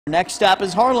Next stop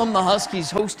is Harlem. The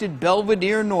Huskies hosted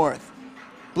Belvidere North.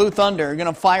 Blue Thunder going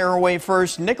to fire away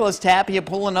first. Nicholas Tapia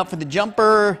pulling up for the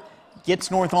jumper.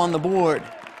 Gets North on the board.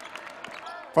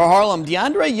 For Harlem,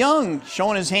 DeAndre Young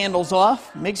showing his handles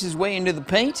off. Makes his way into the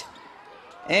paint.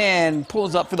 And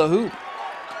pulls up for the hoop.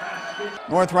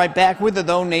 North right back with it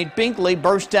though. Nate Binkley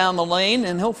bursts down the lane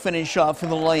and he'll finish off for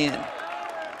the lay-in.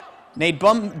 Nate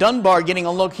Dunbar getting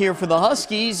a look here for the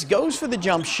Huskies. Goes for the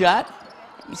jump shot.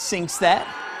 He sinks that.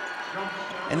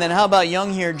 And then how about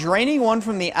Young here, draining one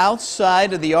from the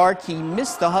outside of the arc. He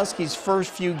missed the Huskies'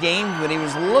 first few games, but he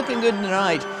was looking good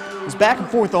tonight. It was back and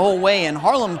forth the whole way, and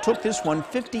Harlem took this one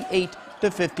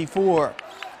 58-54.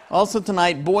 Also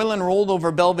tonight, Boylan rolled over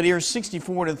Belvidere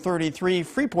 64-33.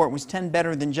 Freeport was 10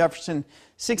 better than Jefferson,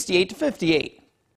 68-58.